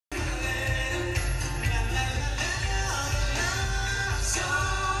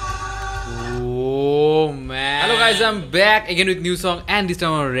guys, I'm back again with new song, and this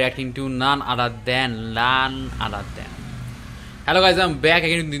time I'm reacting to none other than. Hello guys, I'm back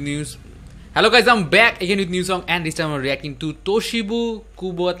again with news. Hello guys, I'm back again with new song, and this time I'm reacting to Toshinobu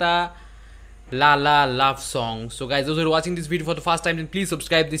Kubota love song. So guys, those who are watching this video for the first time, then please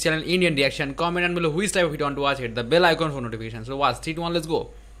subscribe this channel, Indian Reaction, comment and below which type of video you want to watch, hit the bell icon for notifications. So watch 3 2 1, let's go.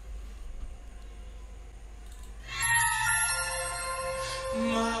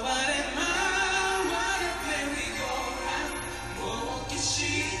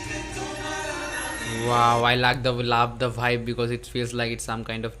 Wow, I love the vibe because it feels like it's some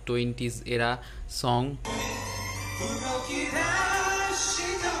kind of 20s era song.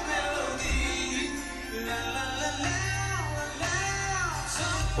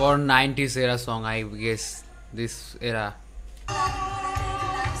 Or 90s era song, I guess, this era.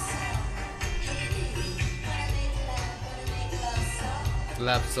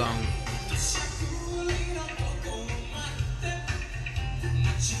 Love song.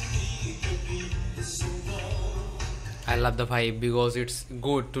 I love the vibe because it's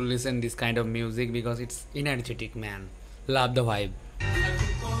good to listen this kind of music because it's energetic, man. Love the vibe.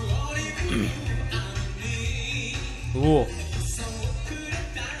 Whoa.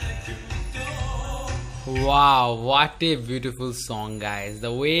 Wow, what a beautiful song, guys.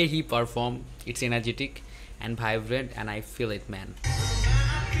 The way he performed, it's energetic and vibrant, and I feel it, man.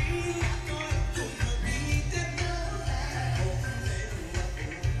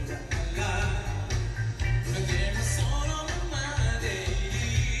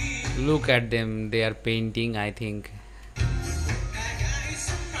 Look at them, they are painting, I think.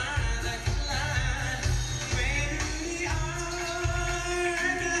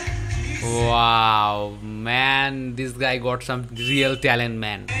 Wow, man, this guy got some real talent,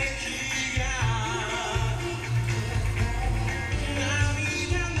 man.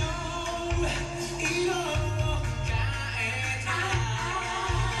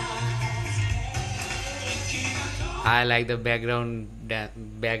 I like the background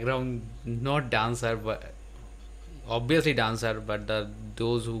not dancer, but obviously dancer, but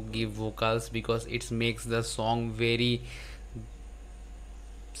those who give vocals, because it makes the song very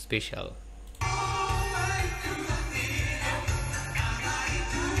special.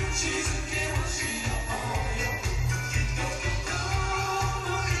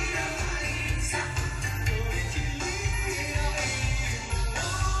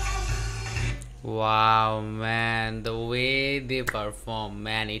 Wow, man, the way they perform,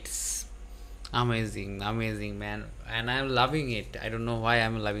 man, it's amazing, man, and I'm loving it. I don't know why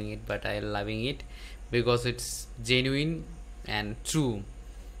I'm loving it, but I'm loving it because it's genuine and true.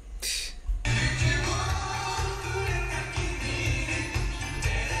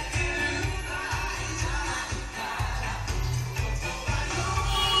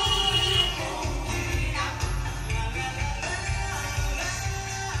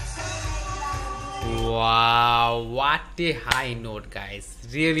 Wow, what a high note, guys.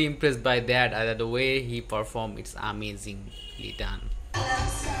 Really impressed by that. The way he performed, it's amazingly done.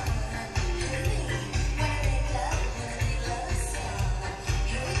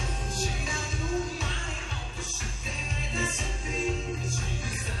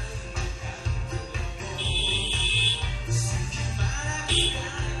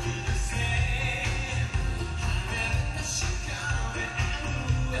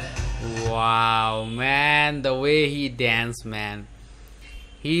 Wow, man, the way he danced, man,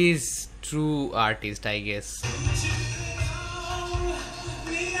 he's true artist, I guess.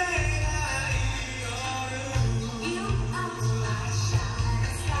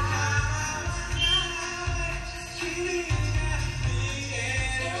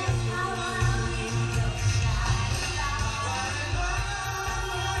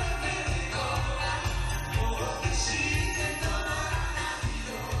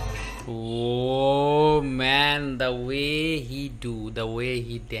 Oh man, the way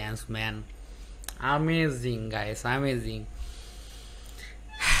he dance, man, amazing, guys, amazing.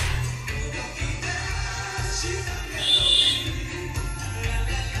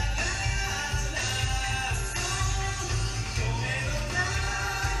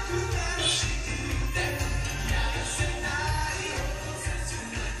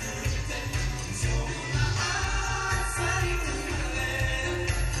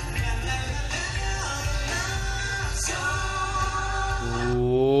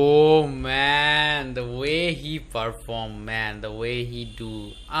 Oh man, the way he performed, man, the way he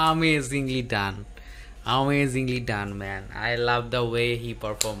do, amazingly done, man. I love the way he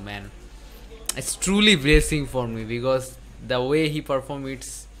performed, man. It's truly blessing for me because the way he performed,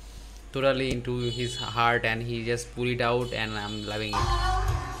 it's totally into his heart and he just pull it out, and I'm loving it.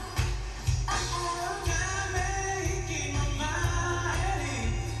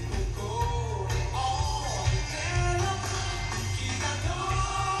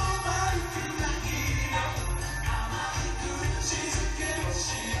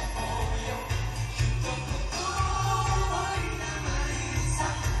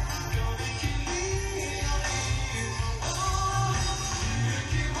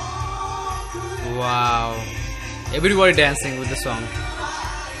 Wow. Everybody dancing with the song.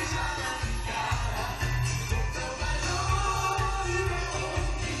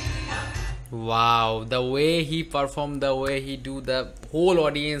 Wow, the way he performed, the way he do, the whole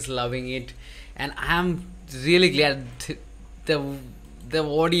audience loving it, and I'm really glad the the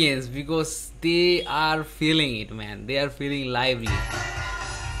audience, because they are feeling it, man. They are feeling lively.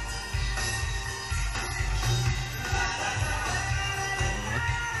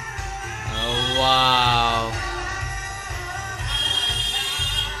 Oh, wow.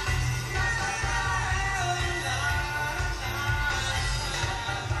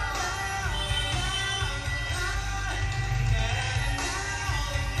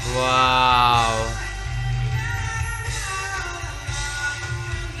 Wow.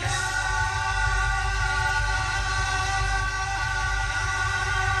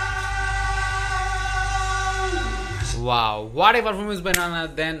 Wow, what a performance by none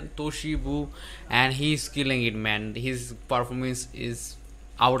other than Toshibu, and he's killing it, man. His performance is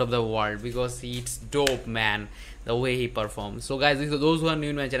out of the world because it's dope, man. The way he performs. So, guys, those who are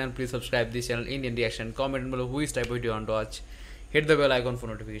new to my channel, please subscribe this channel, Indian Reaction. Comment below which type of video you want to watch. Hit the bell icon for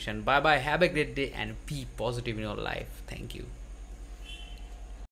notification. Bye bye. Have a great day and be positive in your life. Thank you.